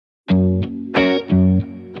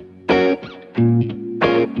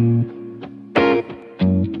Just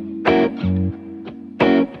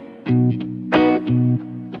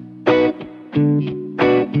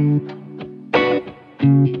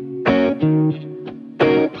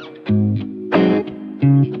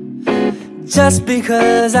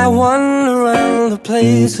because I wander around the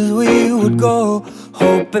places we would go,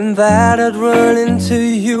 hoping that I'd run into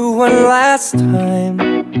you one last time.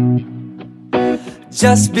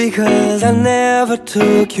 Just because I never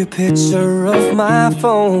took your picture of my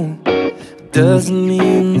phone doesn't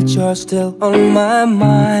mean that you're still on my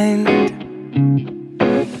mind.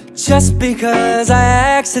 Just because I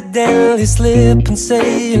accidentally slip and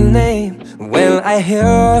say your name when I hear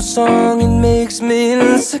a song, it makes me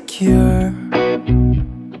insecure.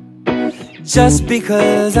 Just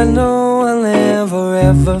because I know I'll never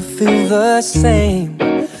ever feel the same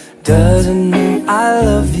doesn't mean I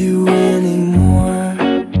love you anymore.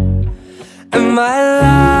 Am I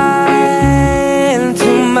lying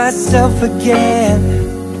to myself again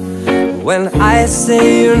when I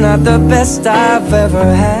say you're not the best I've ever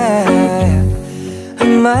had?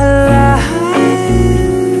 Am I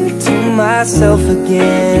lying to myself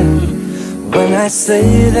again when I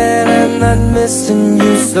say that I'm not missing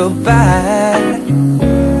you so bad?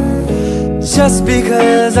 Just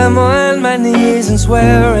because I'm on my knees and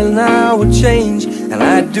swearing I would change, and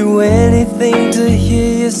I'd do anything to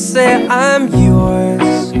hear you say I'm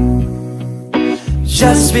yours.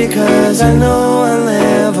 Just because I know I'll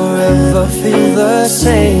never ever feel the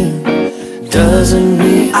same doesn't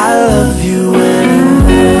mean I love you anymore.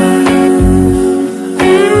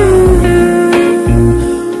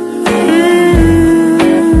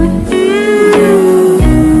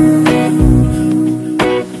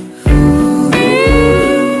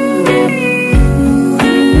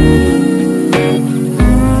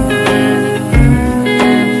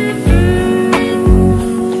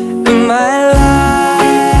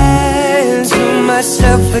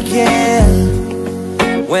 Again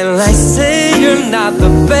when I say you're not the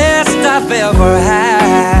best I've ever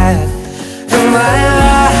had? Am I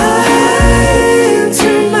lying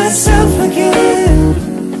to myself again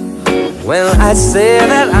when I say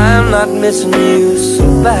that I'm not missing you so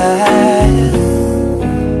bad?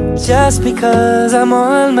 Just because I'm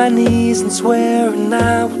on my knees and swearing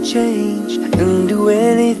I will change and do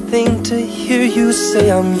anything to hear you say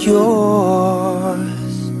I'm yours.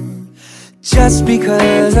 Just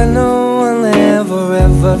because I know I'll never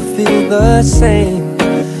ever feel the same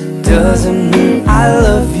doesn't mean I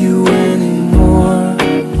love you anymore.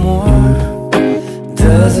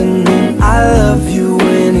 Doesn't mean I love you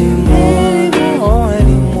anymore.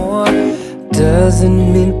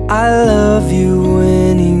 Doesn't mean I love you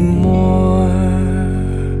anymore.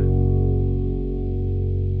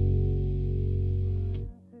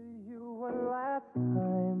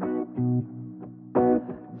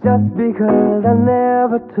 Just because I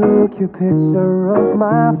never took your picture of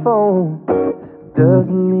my phone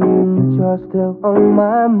doesn't mean that you're still on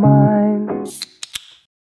my mind.